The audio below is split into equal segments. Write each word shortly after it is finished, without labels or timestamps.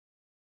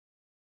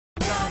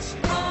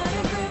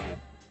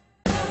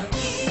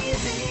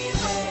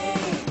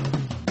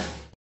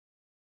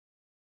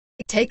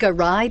Take a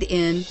ride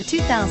in the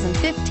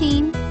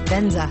 2015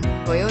 Venza.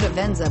 Toyota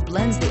Venza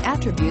blends the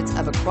attributes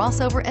of a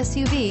crossover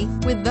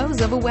SUV with those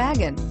of a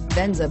wagon.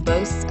 Venza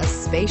boasts a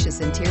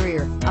spacious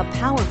interior, a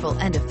powerful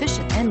and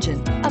efficient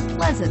engine, a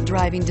pleasant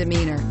driving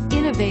demeanor,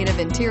 innovative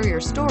interior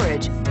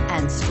storage,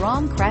 and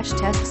strong crash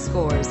test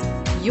scores.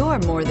 You're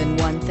more than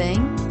one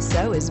thing,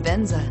 so is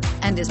Venza,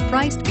 and is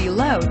priced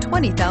below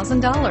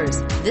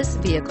 $20,000. This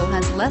vehicle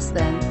has less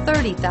than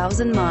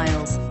 30,000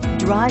 miles.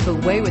 Drive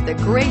away with a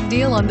great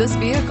deal on this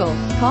vehicle.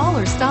 Call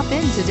or stop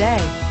in today.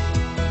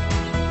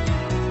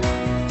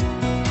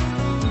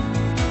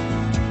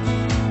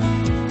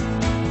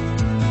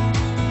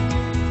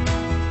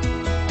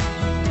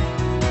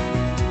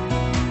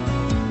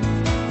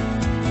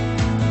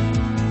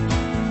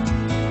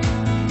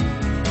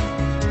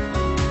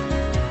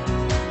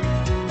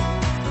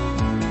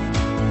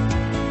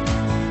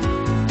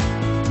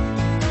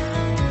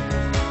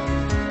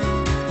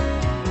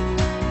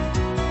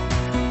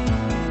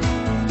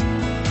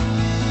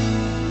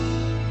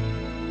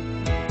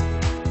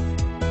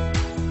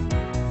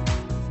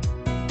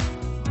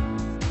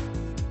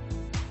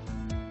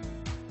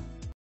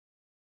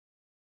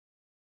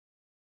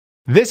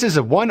 This is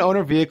a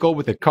one-owner vehicle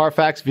with a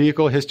Carfax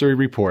Vehicle History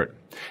Report.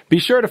 Be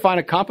sure to find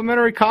a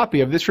complimentary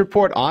copy of this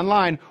report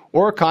online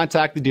or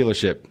contact the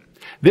dealership.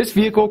 This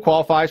vehicle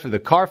qualifies for the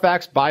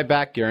Carfax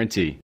Buyback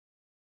Guarantee.